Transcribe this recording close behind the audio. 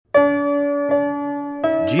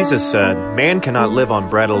Jesus said, "Man cannot live on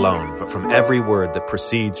bread alone, but from every word that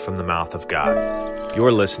proceeds from the mouth of God."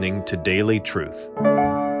 You're listening to Daily Truth.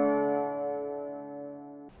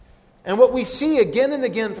 And what we see again and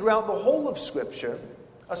again throughout the whole of Scripture,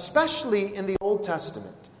 especially in the Old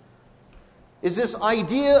Testament, is this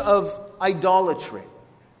idea of idolatry.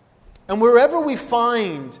 And wherever we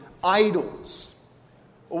find idols,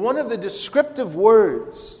 one of the descriptive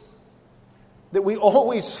words that we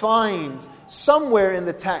always find somewhere in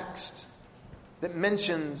the text that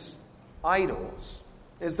mentions idols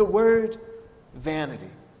is the word vanity.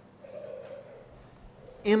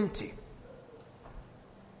 Empty.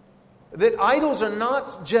 That idols are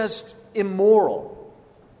not just immoral,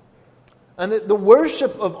 and that the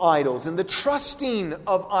worship of idols and the trusting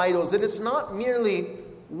of idols, that it's not merely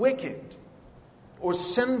wicked or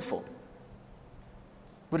sinful,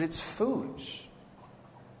 but it's foolish.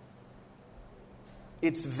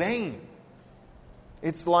 It's vain.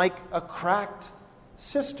 It's like a cracked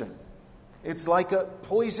cistern. It's like a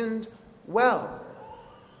poisoned well.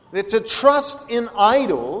 That to trust in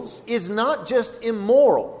idols is not just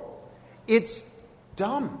immoral, it's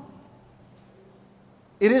dumb.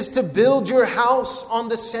 It is to build your house on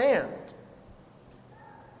the sand.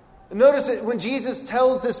 Notice that when Jesus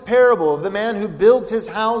tells this parable of the man who builds his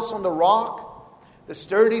house on the rock, the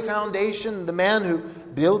sturdy foundation, the man who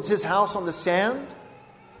builds his house on the sand,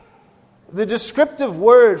 the descriptive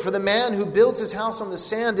word for the man who builds his house on the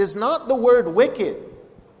sand is not the word wicked.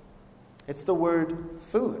 It's the word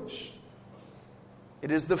foolish.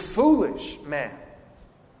 It is the foolish man.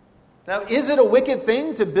 Now, is it a wicked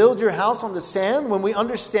thing to build your house on the sand when we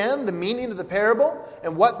understand the meaning of the parable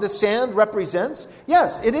and what the sand represents?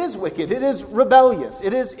 Yes, it is wicked. It is rebellious.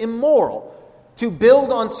 It is immoral to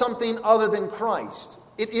build on something other than Christ.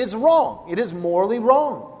 It is wrong. It is morally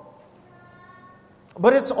wrong.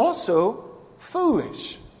 But it's also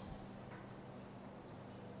foolish.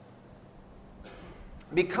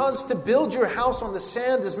 Because to build your house on the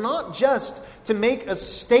sand is not just to make a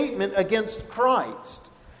statement against Christ.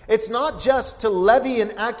 It's not just to levy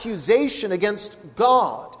an accusation against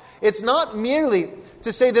God. It's not merely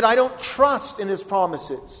to say that I don't trust in His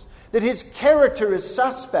promises, that His character is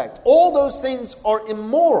suspect. All those things are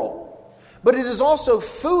immoral. But it is also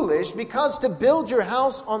foolish because to build your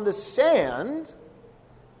house on the sand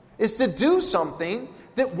is to do something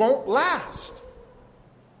that won't last.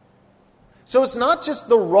 So it's not just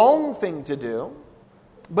the wrong thing to do,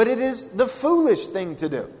 but it is the foolish thing to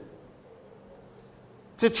do.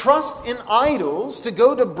 To trust in idols, to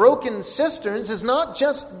go to broken cisterns, is not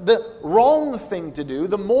just the wrong thing to do,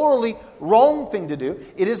 the morally wrong thing to do.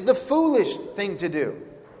 It is the foolish thing to do.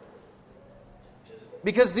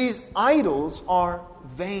 Because these idols are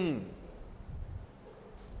vain.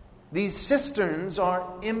 These cisterns are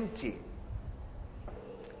empty.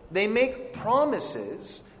 They make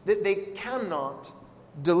promises that they cannot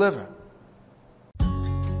deliver.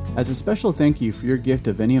 As a special thank you for your gift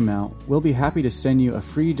of any amount, we'll be happy to send you a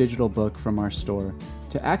free digital book from our store.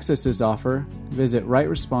 To access this offer, visit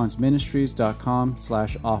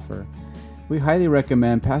rightresponseministries.com/offer. We highly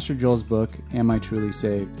recommend Pastor Joel's book, Am I Truly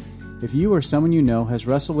Saved? If you or someone you know has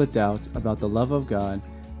wrestled with doubts about the love of God,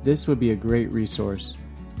 this would be a great resource.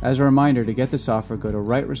 As a reminder, to get this offer, go to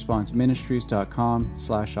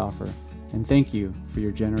rightresponseministries.com/offer. And thank you for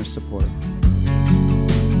your generous support.